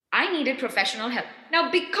needed professional help. Now,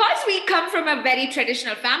 because we come from a very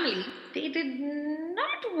traditional family, they did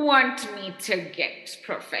not want me to get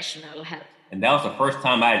professional help. And that was the first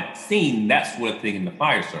time I'd seen that sort of thing in the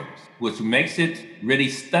fire service, which makes it really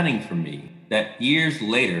stunning for me that years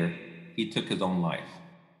later, he took his own life.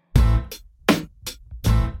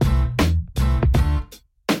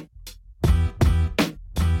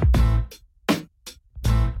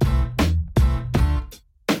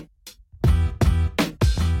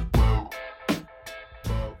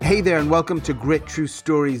 Hey there, and welcome to Grit, True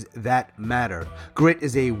Stories That Matter. Grit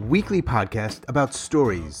is a weekly podcast about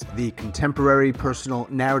stories, the contemporary, personal,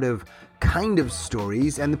 narrative kind of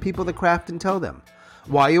stories, and the people that craft and tell them.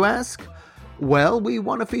 Why, you ask? Well, we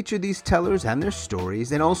want to feature these tellers and their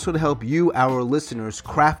stories, and also to help you, our listeners,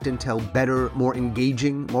 craft and tell better, more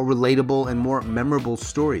engaging, more relatable, and more memorable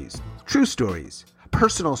stories. True stories.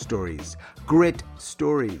 Personal stories, grit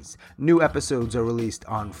stories. New episodes are released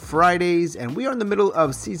on Fridays, and we are in the middle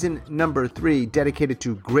of season number 3, dedicated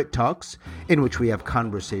to Grit Talks, in which we have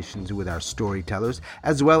conversations with our storytellers,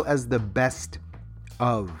 as well as the best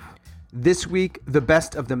of. This week, the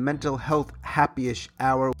best of the Mental Health Happy-ish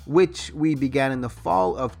Hour, which we began in the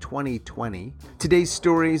fall of 2020. Today's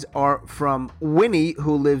stories are from Winnie,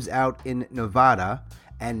 who lives out in Nevada,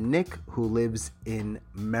 and Nick, who lives in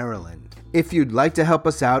Maryland. If you'd like to help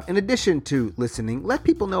us out, in addition to listening, let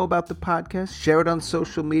people know about the podcast, share it on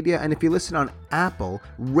social media, and if you listen on Apple,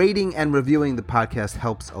 rating and reviewing the podcast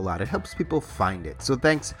helps a lot. It helps people find it. So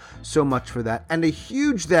thanks so much for that. And a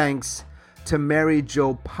huge thanks to Mary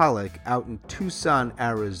Jo Pollock out in Tucson,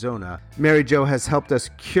 Arizona. Mary Jo has helped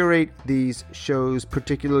us curate these shows,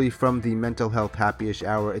 particularly from the Mental Health Happy-ish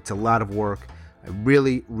Hour. It's a lot of work. I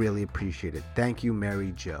really, really appreciate it. Thank you,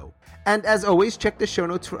 Mary Jo. And as always, check the show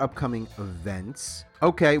notes for upcoming events.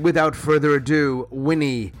 Okay, without further ado,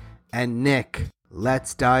 Winnie and Nick,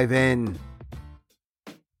 let's dive in.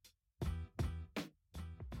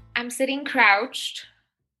 I'm sitting crouched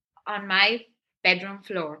on my bedroom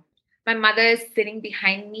floor. My mother is sitting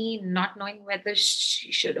behind me, not knowing whether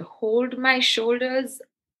she should hold my shoulders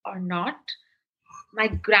or not. My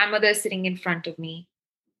grandmother is sitting in front of me,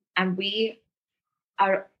 and we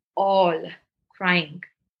are all crying.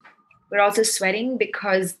 We're also sweating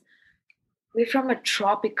because we're from a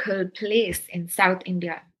tropical place in South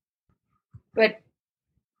India. But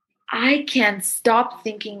I can't stop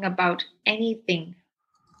thinking about anything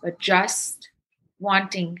but just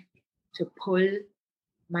wanting to pull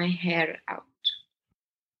my hair out.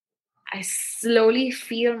 I slowly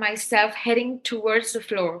feel myself heading towards the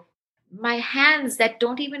floor. My hands that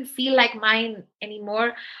don't even feel like mine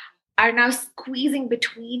anymore are now squeezing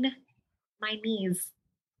between my knees.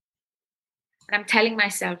 And I'm telling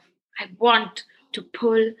myself, I want to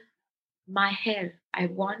pull my hair. I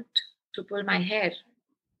want to pull my hair,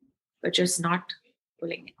 but just not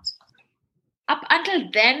pulling it. Up until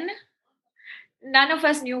then, none of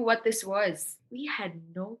us knew what this was. We had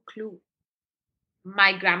no clue.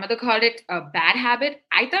 My grandmother called it a bad habit.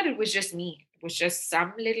 I thought it was just me. It was just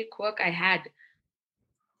some little quirk I had.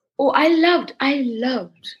 Oh, I loved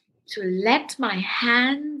to let my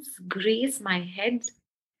hands graze my head,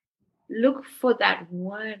 look for that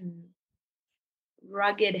one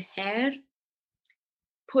rugged hair,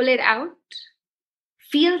 pull it out,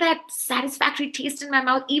 feel that satisfactory taste in my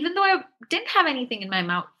mouth, even though I didn't have anything in my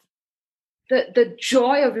mouth. The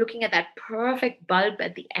joy of looking at that perfect bulb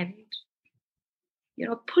at the end,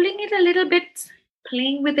 pulling it a little bit,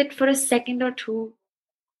 playing with it for a second or two,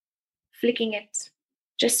 flicking it,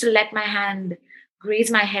 just to let my hand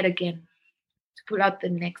graze my head again, to pull out the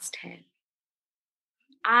next hair.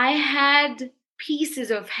 I had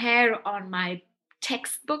pieces of hair on my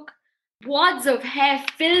textbook. Wads of hair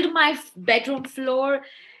filled my bedroom floor.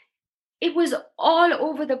 It was all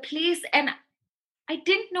over the place, and I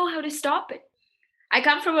didn't know how to stop it. I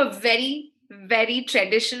come from a very, very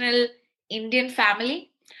traditional Indian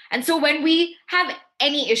family. And so when we have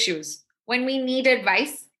any issues, when we need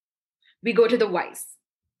advice, we go to the wise.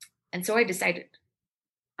 And so I decided,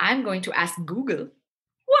 I'm going to ask Google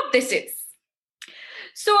what this is.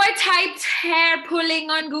 So I typed hair pulling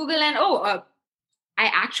on Google, and I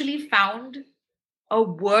actually found a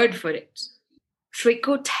word for it.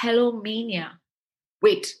 Trichotillomania.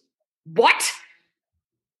 Wait, what?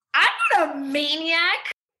 I'm not a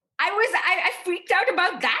maniac. I freaked out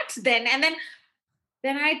about that then. And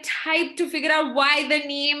then I typed to figure out why the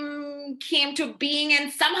name came to being.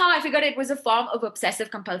 And somehow I figured it was a form of obsessive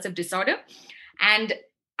compulsive disorder. And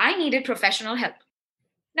I needed professional help.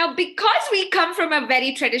 Now, because we come from a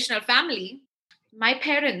very traditional family, my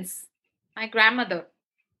parents, my grandmother,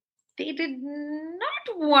 They did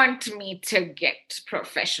not want me to get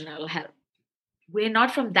professional help. We're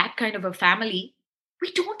not from that kind of a family.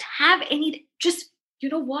 We don't have any, just, you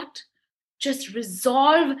know what? Just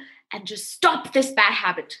resolve and just stop this bad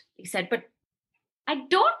habit, he said. But I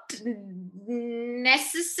don't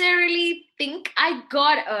necessarily think I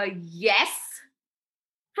got a yes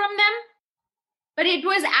from them. But it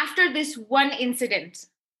was after this one incident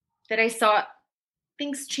that I saw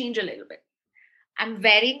things change a little bit. I'm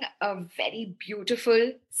wearing a very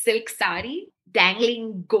beautiful silk sari,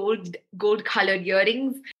 dangling gold colored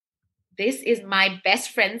earrings. This is my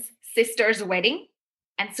best friend's sister's wedding.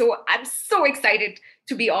 And so I'm so excited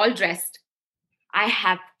to be all dressed. I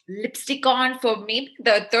have lipstick on for maybe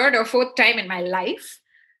the third or fourth time in my life.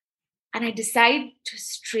 And I decide to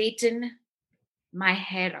straighten my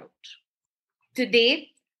hair out. Today,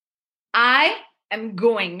 I am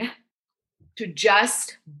going to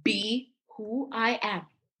just be who I am.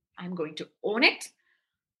 I'm going to own it.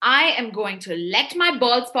 I am going to let my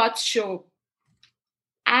bald spots show.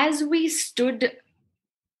 As we stood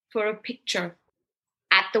for a picture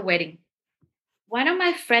at the wedding, one of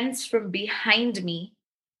my friends from behind me,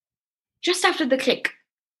 just after the click,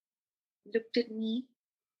 looked at me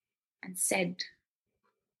and said,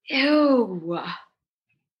 "Ew,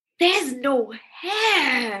 there's no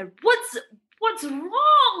hair. What's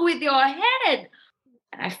wrong with your head?"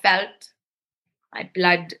 And I felt my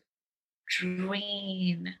blood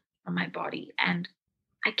drain from my body. And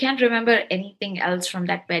I can't remember anything else from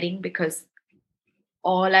that wedding because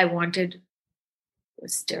all I wanted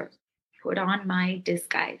was to put on my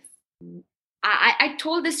disguise. I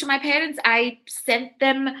told this to my parents. I sent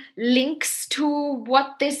them links to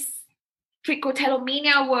what this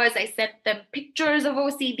trichotillomania was. I sent them pictures of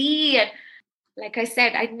OCD. And like I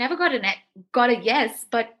said, I never got a yes.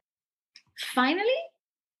 But finally,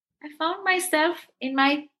 I found myself in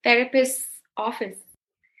my therapist's office.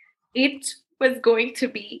 It was going to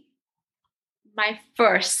be my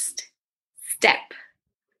first step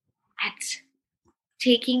at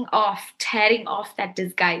tearing off that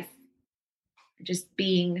disguise, just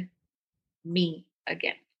being me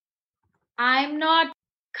again. I'm not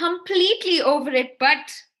completely over it,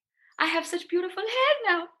 but I have such beautiful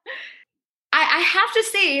hair now. I have to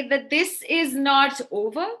say that this is not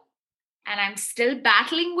over, and I'm still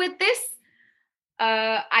battling with this.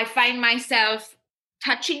 I find myself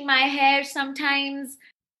touching my hair sometimes.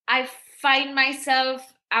 I find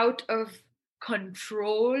myself out of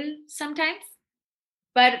control sometimes.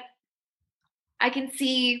 But I can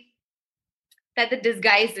see that the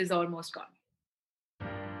disguise is almost gone.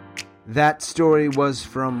 That story was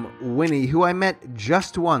from Winnie, who I met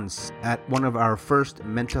just once at one of our first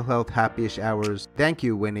Mental Health Happy-ish hours. Thank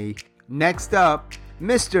you, Winnie. Next up,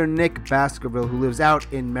 Mr. Nick Baskerville, who lives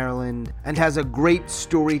out in Maryland and has a great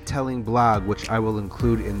storytelling blog, which I will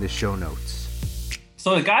include in the show notes.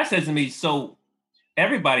 So the guy says to me, so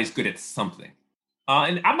everybody's good at something.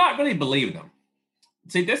 And I'm not really believing him.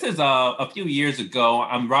 See, this is a few years ago.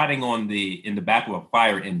 I'm riding in the back of a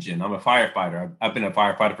fire engine. I'm a firefighter. I've been a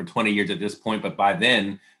firefighter for 20 years at this point, but by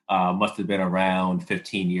then must have been around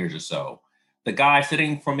 15 years or so. The guy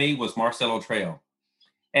sitting for me was Marcelo Trejo.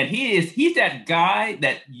 And he's that guy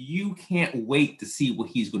that you can't wait to see what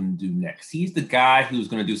he's going to do next. He's the guy who's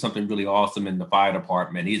going to do something really awesome in the fire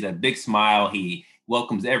department. He's a big smile. He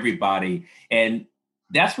welcomes everybody. And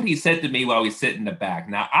that's what he said to me while we sit in the back.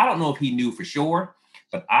 Now, I don't know if he knew for sure,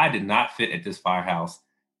 but I did not fit at this firehouse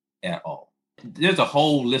at all. There's a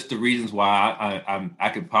whole list of reasons why I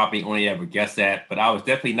could probably only ever guess at, but I was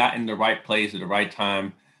definitely not in the right place at the right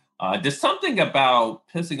time. There's something about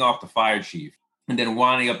pissing off the fire chief and then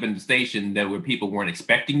winding up in the station where people weren't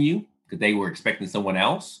expecting you because they were expecting someone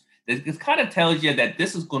else. It kind of tells you that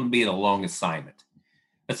this is going to be a long assignment.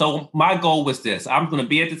 And so my goal was this. I'm going to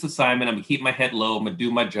be at this assignment. I'm going to keep my head low. I'm going to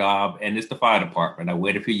do my job. And it's the fire department. I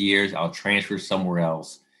waited for years. I'll transfer somewhere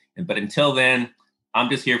else. But until then, I'm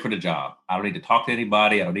just here for the job. I don't need to talk to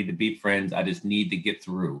anybody. I don't need to be friends. I just need to get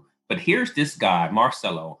through. But here's this guy,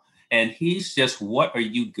 Marcelo, and he's just, what are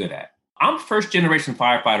you good at? I'm first generation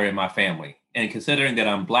firefighter in my family. And considering that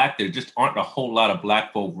I'm Black, there just aren't a whole lot of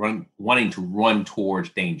Black folk wanting to run towards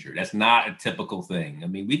danger. That's not a typical thing. I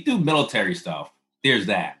mean, we do military stuff. There's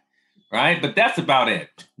that, right? But that's about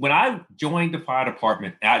it. When I joined the fire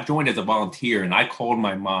department, I joined as a volunteer and I called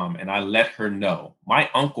my mom and I let her know. My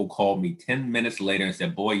uncle called me 10 minutes later and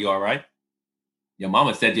said, "Boy, you all right? Your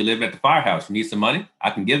mama said you're living at the firehouse. You need some money?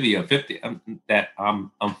 I can give you a 50.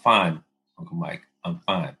 I'm fine, Uncle Mike. I'm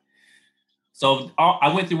fine." So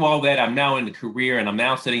I went through all that. I'm now in the career and I'm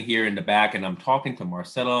now sitting here in the back and I'm talking to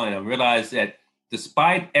Marcelo and I realized that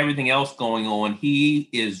despite everything else going on, he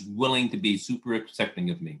is willing to be super accepting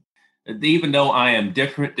of me. Even though I am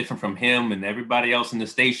different from him and everybody else in the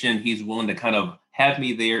station, he's willing to kind of have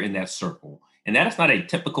me there in that circle. And that is not a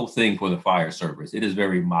typical thing for the fire service. It is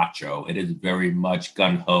very macho. It is very much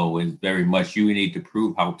gung-ho. It is very much you need to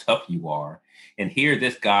prove how tough you are. And here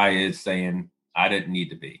this guy is saying, I didn't need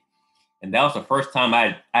to be. And that was the first time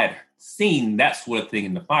I had seen that sort of thing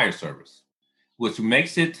in the fire service, which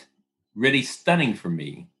makes it really stunning for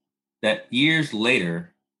me that years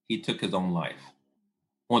later, he took his own life.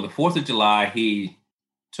 On the 4th of July, he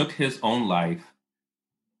took his own life,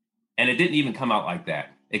 and it didn't even come out like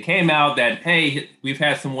that. It came out that, hey, we've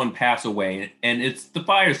had someone pass away, and it's the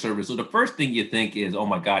fire service. So the first thing you think is, oh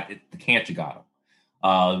my God, the cancer got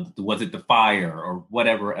him. Was it the fire or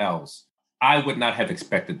whatever else? I would not have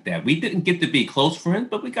expected that. We didn't get to be close friends,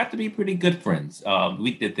 but we got to be pretty good friends.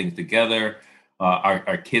 We did things together.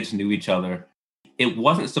 Our kids knew each other. It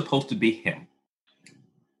wasn't supposed to be him.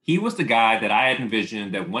 He was the guy that I had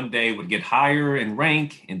envisioned that one day would get higher in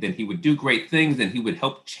rank, and then he would do great things, and he would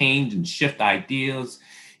help change and shift ideas,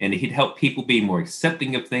 and he'd help people be more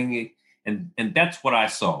accepting of things. And that's what I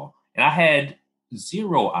saw. And I had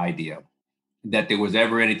zero idea that there was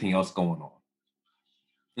ever anything else going on.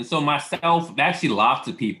 And so myself, actually lots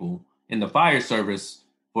of people in the fire service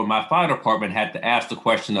for my fire department had to ask the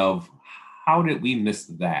question of, how did we miss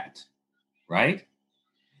that, right?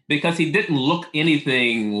 Because he didn't look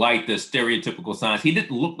anything like the stereotypical signs. He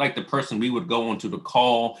didn't look like the person we would go onto the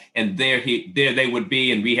call, and there they would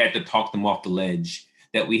be, and we had to talk them off the ledge,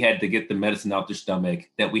 that we had to get the medicine out their stomach,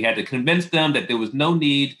 that we had to convince them that there was no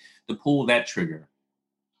need to pull that trigger.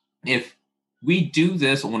 If we do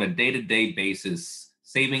this on a day-to-day basis,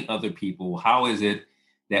 saving other people, how is it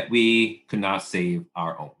that we could not save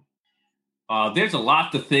our own? There's a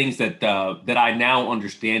lot of things that I now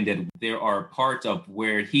understand, that there are parts of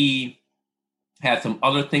where he had some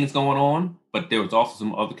other things going on, but there was also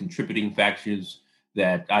some other contributing factors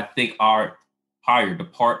that I think our fire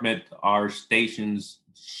department, our stations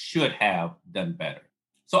should have done better.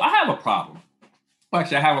 So I have a problem.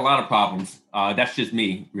 Actually, I have a lot of problems. That's just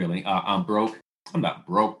me, really. I'm broke. I'm not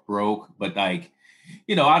broke, but I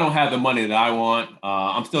don't have the money that I want.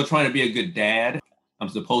 I'm still trying to be a good dad. I'm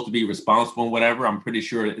supposed to be responsible and whatever. I'm pretty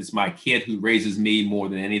sure it's my kid who raises me more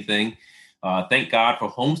than anything. Thank God for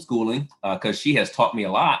homeschooling, because she has taught me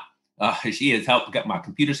a lot. She has helped get my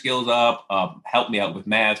computer skills up, helped me out with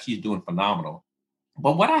math. She's doing phenomenal.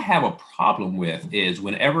 But what I have a problem with is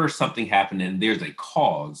whenever something happened and there's a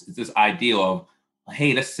cause, it's this idea of,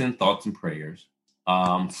 hey, let's send thoughts and prayers.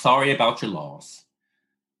 Sorry about your loss.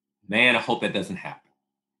 Man, I hope that doesn't happen.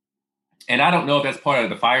 And I don't know if that's part of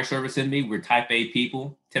the fire service in me. We're type A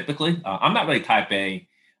people, typically. I'm not really type A.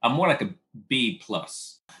 I'm more like a B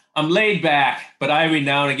plus. I'm laid back, but every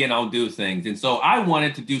now and again, I'll do things. And so I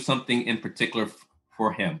wanted to do something in particular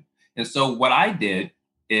for him. And so what I did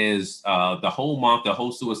is the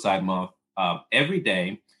whole suicide month, every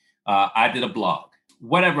day, I did a blog.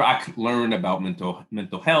 Whatever I could learn about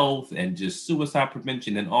mental health and just suicide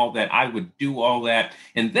prevention and all that, I would do all that.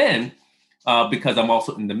 And then because I'm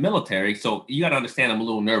also in the military. So you got to understand, I'm a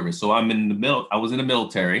little nervous. So I was in the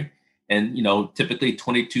military, and, typically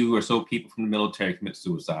 22 or so people from the military commit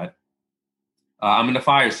suicide. I'm in the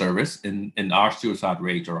fire service, and our suicide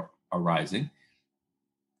rates are rising.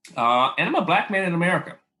 And I'm a Black man in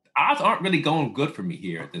America. Odds aren't really going good for me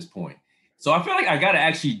here at this point. So I feel like I got to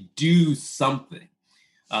actually do something.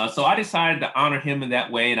 So I decided to honor him in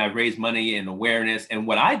that way, and I raised money and awareness. And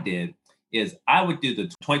what I did is I would do the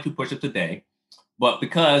 22 push-ups a day, but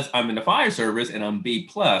because I'm in the fire service and I'm B+,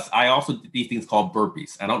 I also did these things called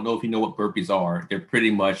burpees. I don't know if you know what burpees are.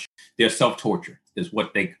 They're self-torture is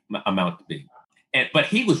what they amount to be. But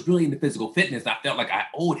he was really into physical fitness. I felt like I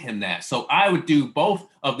owed him that. So I would do both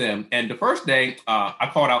of them. And the first day, I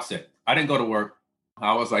called out sick. I didn't go to work.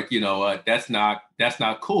 I was like, that's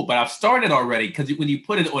not cool. But I've started already, because when you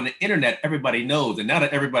put it on the internet, everybody knows. And now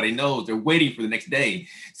that everybody knows, they're waiting for the next day.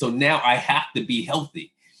 So now I have to be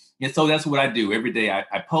healthy. And so that's what I do every day.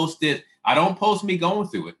 I post it. I don't post me going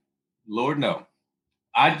through it. Lord, no.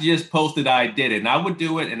 I just posted I did it. And I would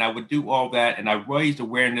do it, and I would do all that. And I raised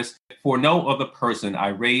awareness for no other person. I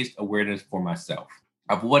raised awareness for myself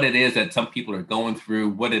of what it is that some people are going through,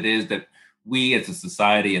 what it is that we as a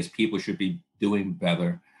society, as people, should be doing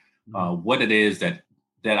better, what it is that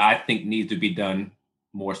I think needs to be done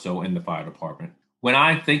more so in the fire department. When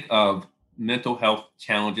I think of mental health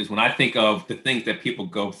challenges, when I think of the things that people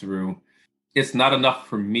go through, it's not enough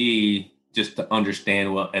for me just to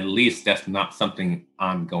understand, well, at least that's not something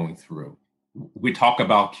I'm going through. We talk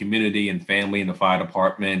about community and family in the fire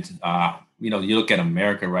department. you look at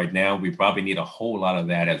America right now, we probably need a whole lot of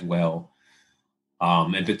that as well.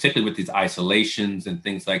 And particularly with these isolations and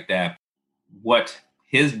things like that, what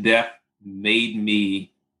his death made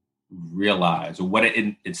me realize, or what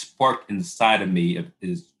it sparked inside of me,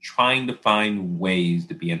 is trying to find ways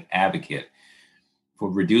to be an advocate for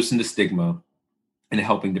reducing the stigma and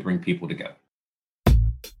helping to bring people together.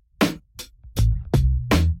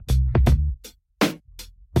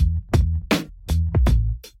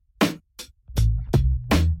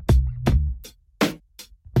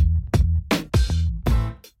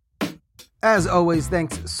 As always,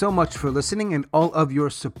 thanks so much for listening and all of your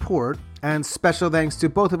support. And special thanks to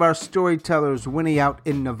both of our storytellers, Winnie out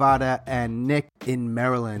in Nevada and Nick in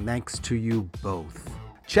Maryland. Thanks to you both.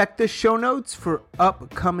 Check the show notes for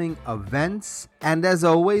upcoming events. And as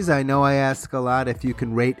always, I know I ask a lot. If you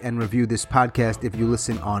can rate and review this podcast if you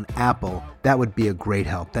listen on Apple, that would be a great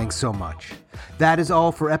help. Thanks so much. That is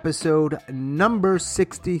all for episode number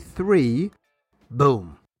 63.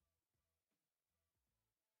 Boom.